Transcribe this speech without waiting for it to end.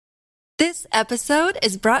This episode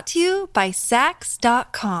is brought to you by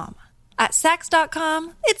Sax.com. At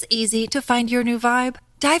Sax.com, it's easy to find your new vibe.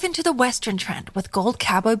 Dive into the Western trend with gold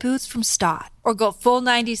cowboy boots from Stott, or go full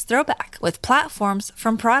 90s throwback with platforms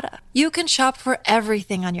from Prada. You can shop for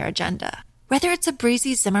everything on your agenda, whether it's a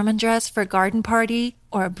breezy Zimmermann dress for a garden party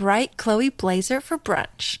or a bright Chloe blazer for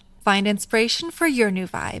brunch. Find inspiration for your new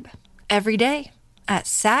vibe every day at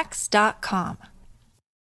Sax.com.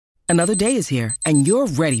 Another day is here, and you're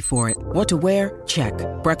ready for it. What to wear? Check.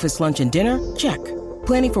 Breakfast, lunch, and dinner? Check.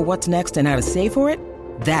 Planning for what's next and how to save for it?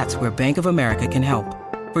 That's where Bank of America can help.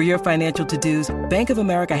 For your financial to-dos, Bank of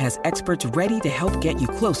America has experts ready to help get you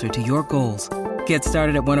closer to your goals. Get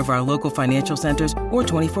started at one of our local financial centers or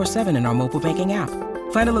 24/7 in our mobile banking app.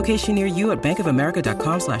 Find a location near you at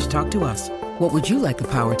bankofamerica.com/talktous. What would you like the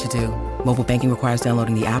power to do? Mobile banking requires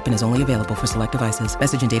downloading the app and is only available for select devices.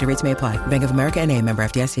 Message and data rates may apply. Bank of America N.A., member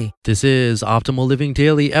FDIC. This is Optimal Living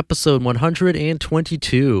Daily, episode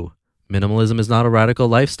 122. Minimalism is not a radical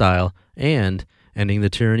lifestyle, and Ending the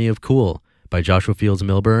Tyranny of Cool by Joshua Fields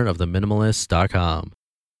Millburn of TheMinimalist.com.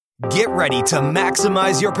 Get ready to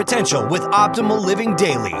maximize your potential with Optimal Living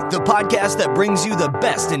Daily, the podcast that brings you the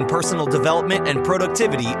best in personal development and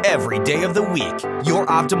productivity every day of the week. Your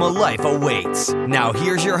optimal life awaits. Now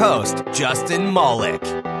here's your host, Justin Malik.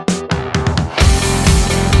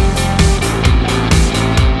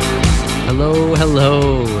 Hello,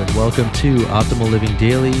 and welcome to Optimal Living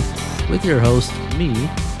Daily with your host, me,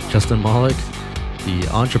 Justin Malik, the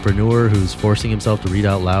entrepreneur who's forcing himself to read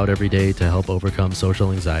out loud every day to help overcome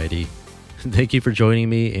social anxiety. Thank you for joining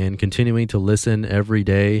me and continuing to listen every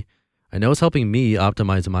day. I know it's helping me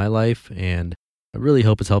optimize my life, and I really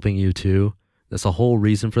hope it's helping you too. That's the whole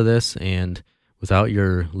reason for this, and without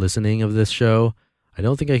your listening of this show, I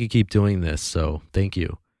don't think I could keep doing this, so thank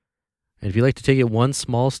you. And if you'd like to take it one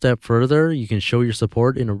small step further, you can show your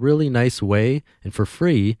support in a really nice way and for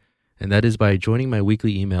free, and that is by joining my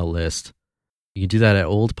weekly email list. You can do that at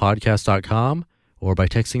oldpodcast.com or by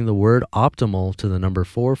texting the word optimal to the number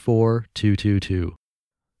 44222.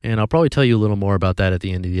 And I'll probably tell you a little more about that at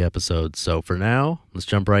the end of the episode. So for now, let's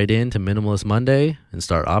jump right into Minimalist Monday and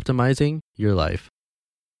start optimizing your life.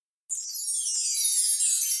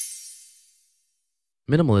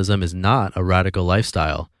 Minimalism is not a radical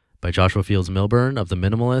lifestyle by Joshua Fields Millburn of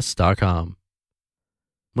TheMinimalist.com.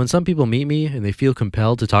 When some people meet me and they feel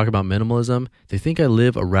compelled to talk about minimalism, they think I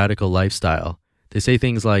live a radical lifestyle. They say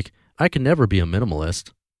things like, I can never be a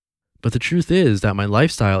minimalist. But the truth is that my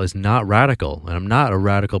lifestyle is not radical, and I'm not a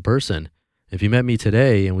radical person. If you met me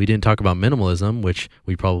today and we didn't talk about minimalism, which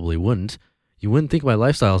we probably wouldn't, you wouldn't think my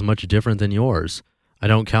lifestyle is much different than yours. I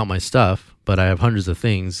don't count my stuff, but I have hundreds of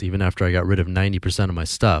things even after I got rid of 90% of my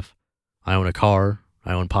stuff. I own a car,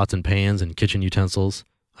 I own pots and pans and kitchen utensils,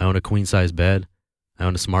 I own a queen-size bed, I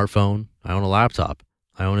own a smartphone, I own a laptop,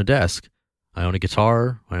 I own a desk, I own a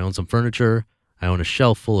guitar, I own some furniture, I own a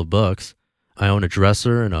shelf full of books, I own a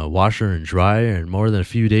dresser and a washer and dryer and more than a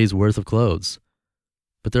few days worth of clothes.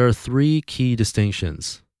 But there are three key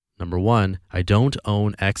distinctions. Number one, I don't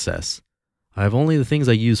own excess. I have only the things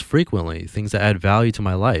I use frequently, things that add value to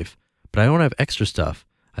my life, but I don't have extra stuff.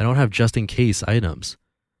 I don't have just-in-case items.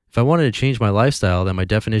 If I wanted to change my lifestyle, then my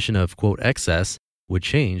definition of, quote, excess would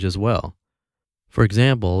change as well. For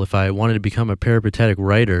example, if I wanted to become a peripatetic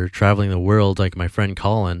writer traveling the world like my friend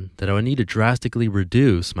Colin, then I would need to drastically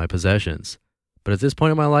reduce my possessions. But at this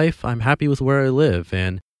point in my life, I'm happy with where I live,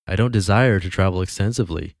 and I don't desire to travel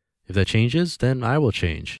extensively. If that changes, then I will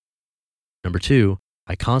change. Number two,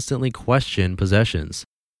 I constantly question possessions.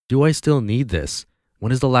 Do I still need this?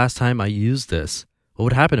 When is the last time I used this? What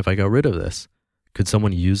would happen if I got rid of this? Could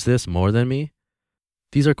someone use this more than me?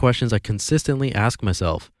 These are questions I consistently ask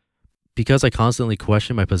myself. Because I constantly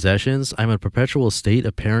question my possessions, I'm in a perpetual state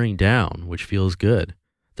of paring down, which feels good.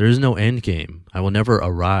 There is no end game. I will never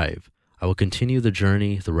arrive. I will continue the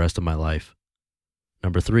journey the rest of my life.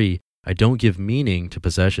 Number three, I don't give meaning to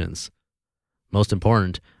possessions. Most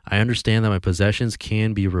important, I understand that my possessions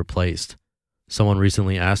can be replaced. Someone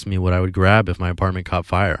recently asked me what I would grab if my apartment caught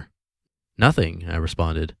fire. Nothing, I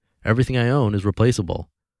responded. Everything I own is replaceable.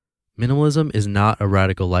 Minimalism is not a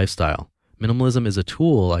radical lifestyle. Minimalism is a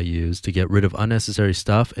tool I use to get rid of unnecessary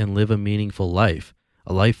stuff and live a meaningful life,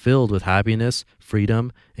 a life filled with happiness,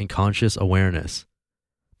 freedom, and conscious awareness.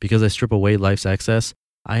 Because I strip away life's excess,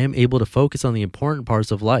 I am able to focus on the important parts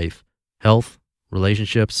of life: health,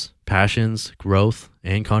 relationships, passions, growth,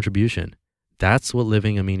 and contribution. That's what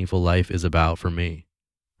living a meaningful life is about for me.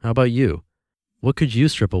 How about you? What could you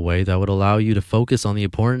strip away that would allow you to focus on the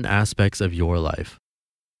important aspects of your life?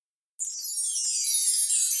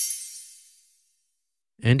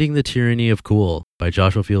 Ending the Tyranny of Cool by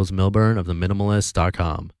Joshua Fields Milburn of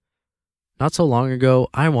theminimalist.com. Not so long ago,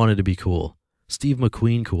 I wanted to be cool. Steve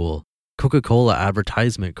McQueen cool. Coca-Cola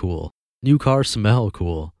advertisement cool. New car smell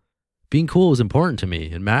cool. Being cool was important to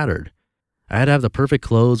me. It mattered. I had to have the perfect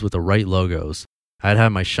clothes with the right logos. I had to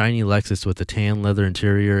have my shiny Lexus with the tan leather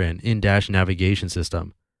interior and in-dash navigation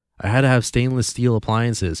system. I had to have stainless steel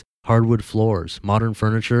appliances, hardwood floors, modern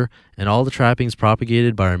furniture, and all the trappings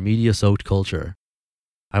propagated by our media-soaked culture.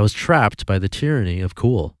 I was trapped by the tyranny of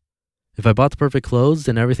cool. If I bought the perfect clothes,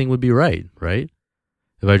 then everything would be right?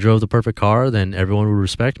 If I drove the perfect car, then everyone would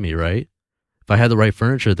respect me, right? If I had the right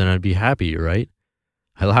furniture, then I'd be happy, right?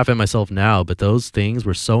 I laugh at myself now, but those things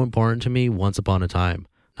were so important to me once upon a time,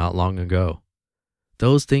 not long ago.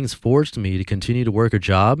 Those things forced me to continue to work a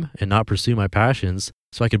job and not pursue my passions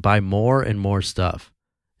so I could buy more and more stuff.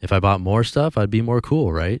 If I bought more stuff, I'd be more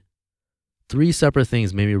cool, right? 3 separate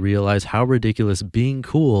things made me realize how ridiculous being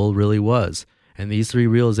cool really was, and these 3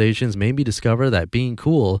 realizations made me discover that being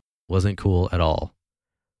cool wasn't cool at all.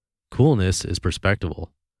 Coolness is perspectival.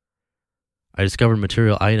 I discovered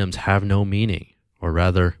material items have no meaning, or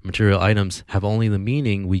rather, material items have only the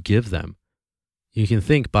meaning we give them. You can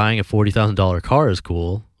think buying a $40,000 car is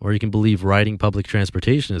cool, or you can believe riding public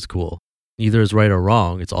transportation is cool. Neither is right or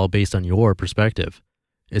wrong, it's all based on your perspective.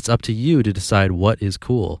 It's up to you to decide what is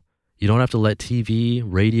cool. You don't have to let TV,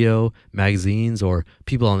 radio, magazines, or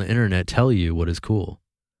people on the internet tell you what is cool.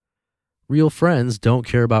 Real friends don't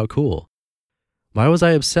care about cool. Why was I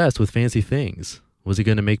obsessed with fancy things? Was it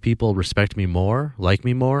going to make people respect me more, like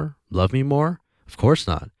me more, love me more? Of course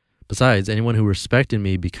not. Besides, anyone who respected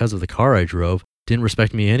me because of the car I drove didn't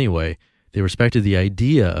respect me anyway. They respected the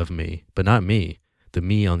idea of me, but not me, the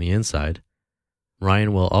me on the inside.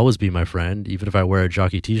 Ryan will always be my friend, even if I wear a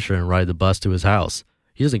jockey t-shirt and ride the bus to his house.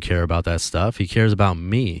 He doesn't care about that stuff. He cares about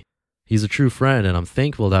me. He's a true friend, and I'm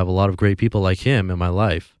thankful to have a lot of great people like him in my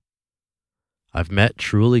life. I've met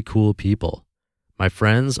truly cool people. My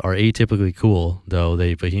friends are atypically cool, though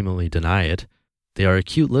they vehemently deny it. They are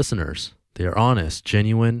acute listeners. They are honest,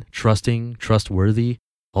 genuine, trusting, trustworthy,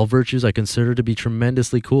 all virtues I consider to be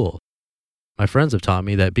tremendously cool. My friends have taught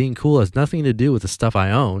me that being cool has nothing to do with the stuff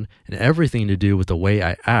I own and everything to do with the way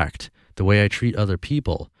I act, the way I treat other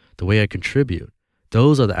people, the way I contribute.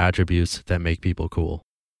 Those are the attributes that make people cool.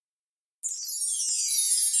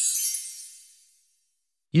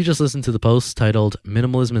 You just listened to the posts titled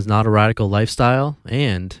Minimalism is Not a Radical Lifestyle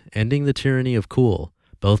and Ending the Tyranny of Cool,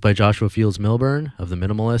 both by Joshua Fields Milburn of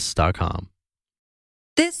theminimalist.com.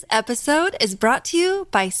 This episode is brought to you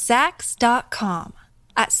by Saks.com.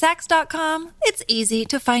 At Saks.com, it's easy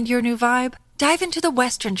to find your new vibe. Dive into the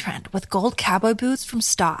Western trend with gold cowboy boots from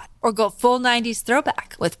Stott, or go full 90s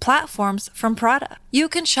throwback with platforms from Prada. You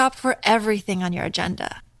can shop for everything on your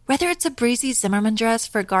agenda, whether it's a breezy Zimmermann dress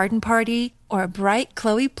for a garden party or a bright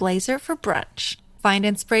Chloe blazer for brunch. Find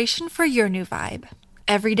inspiration for your new vibe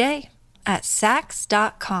every day at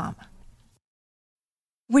Saks.com.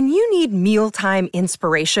 When you need mealtime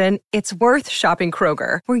inspiration, it's worth shopping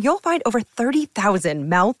Kroger, where you'll find over 30,000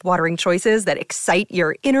 mouth-watering choices that excite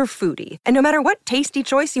your inner foodie. And no matter what tasty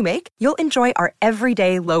choice you make, you'll enjoy our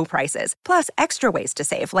everyday low prices, plus extra ways to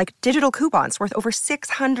save, like digital coupons worth over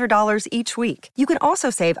 $600 each week. You can also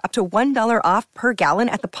save up to $1 off per gallon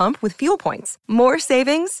at the pump with fuel points. More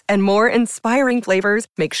savings and more inspiring flavors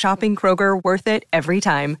make shopping Kroger worth it every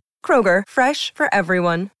time. Kroger, fresh for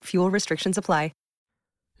everyone. Fuel restrictions apply.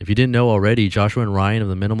 If you didn't know already, Joshua and Ryan of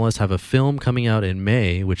The Minimalist have a film coming out in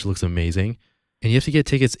May, which looks amazing. And you have to get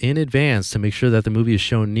tickets in advance to make sure that the movie is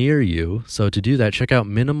shown near you. So to do that, check out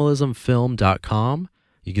minimalismfilm.com.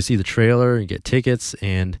 You can see the trailer and get tickets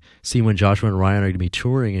and see when Joshua and Ryan are going to be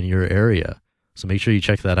touring in your area. So make sure you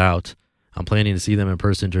check that out. I'm planning to see them in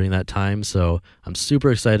person during that time, so I'm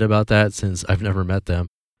super excited about that since I've never met them.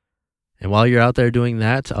 And while you're out there doing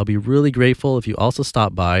that, I'll be really grateful if you also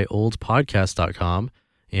stop by oldpodcast.com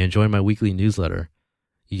and join my weekly newsletter.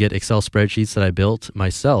 You get Excel spreadsheets that I built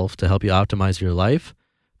myself to help you optimize your life,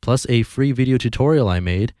 plus a free video tutorial I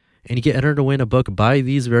made, and you get entered to win a book by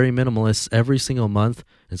these very minimalists every single month.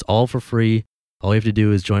 It's all for free. All you have to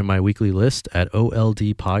do is join my weekly list at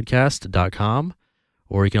oldpodcast.com,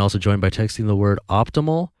 or you can also join by texting the word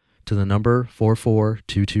optimal to the number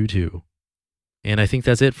 44222. And I think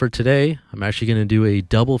that's it for today. I'm actually going to do a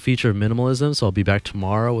double feature of minimalism, so I'll be back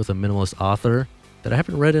tomorrow with a minimalist author that I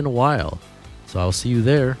haven't read in a while. So I'll see you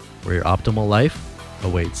there, where your optimal life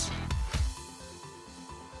awaits.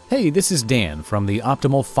 Hey, this is Dan from the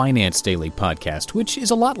Optimal Finance Daily podcast, which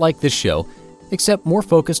is a lot like this show, except more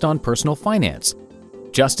focused on personal finance.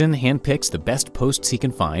 Justin handpicks the best posts he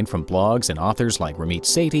can find from blogs and authors like Ramit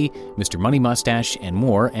Sethi, Mr. Money Mustache, and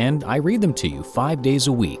more, and I read them to you 5 days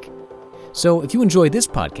a week. So if you enjoy this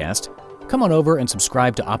podcast, come on over and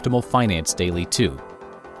subscribe to Optimal Finance Daily too.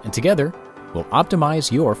 And together, we'll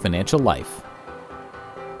optimize your financial life.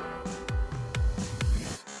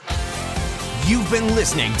 You've been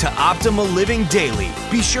listening to Optimal Living Daily.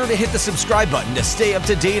 Be sure to hit the subscribe button to stay up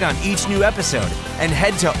to date on each new episode and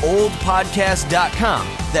head to oldpodcast.com.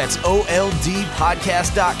 That's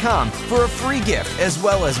OLDpodcast.com for a free gift as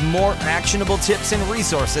well as more actionable tips and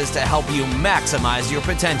resources to help you maximize your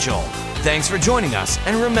potential. Thanks for joining us,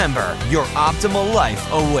 and remember, your optimal life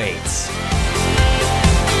awaits.